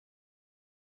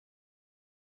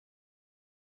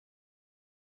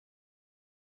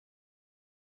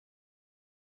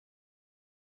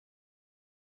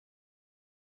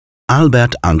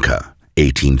Albert Anker,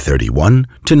 1831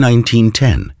 to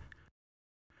 1910.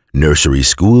 Nursery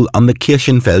School on the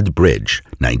Kirchenfeld Bridge,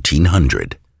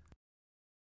 1900.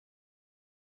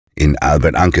 In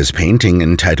Albert Anker's painting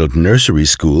entitled Nursery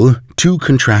School, two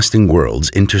contrasting worlds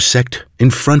intersect in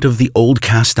front of the old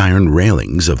cast-iron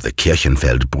railings of the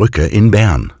Kirchenfeld Brücke in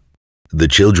Bern. The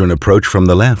children approach from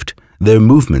the left, their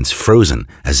movements frozen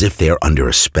as if they are under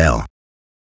a spell.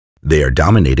 They are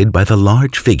dominated by the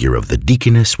large figure of the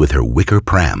deaconess with her wicker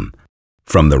pram.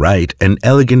 From the right, an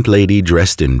elegant lady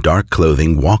dressed in dark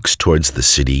clothing walks towards the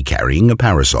city carrying a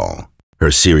parasol. Her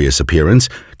serious appearance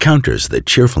counters the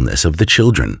cheerfulness of the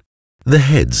children. The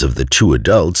heads of the two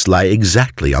adults lie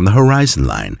exactly on the horizon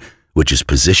line, which is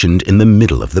positioned in the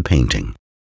middle of the painting.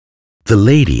 The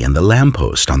lady and the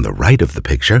lamppost on the right of the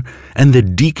picture, and the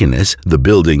deaconess, the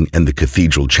building, and the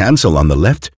cathedral chancel on the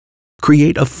left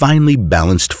create a finely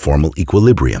balanced formal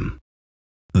equilibrium.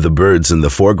 The birds in the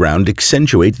foreground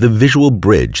accentuate the visual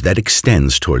bridge that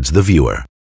extends towards the viewer.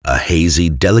 A hazy,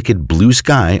 delicate blue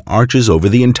sky arches over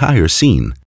the entire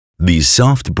scene. These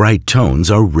soft, bright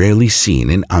tones are rarely seen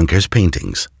in Anker's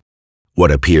paintings.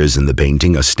 What appears in the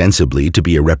painting ostensibly to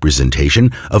be a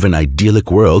representation of an idyllic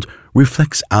world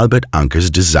reflects Albert Anker's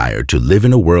desire to live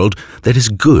in a world that is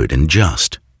good and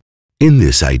just. In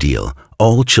this ideal,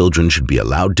 all children should be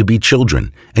allowed to be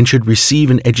children and should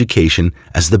receive an education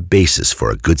as the basis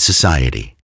for a good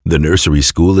society. The Nursery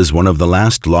School is one of the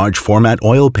last large-format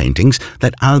oil paintings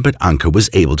that Albert Anker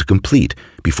was able to complete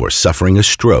before suffering a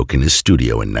stroke in his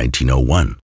studio in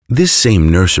 1901. This same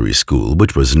Nursery School,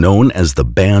 which was known as the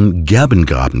Bern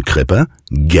Gerbengrabenkrippe,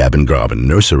 Gerbengraben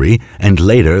Nursery, and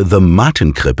later the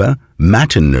Mattenkrippe,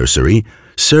 Matten Nursery,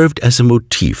 served as a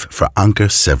motif for Anker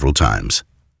several times.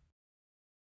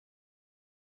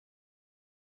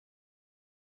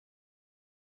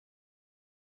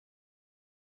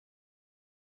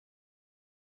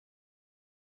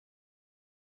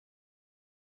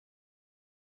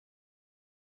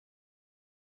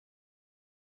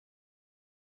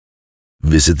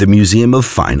 Visit the Museum of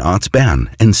Fine Arts Bern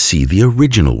and see the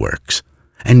original works.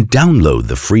 And download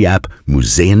the free app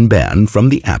Museen Bern from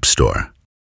the App Store.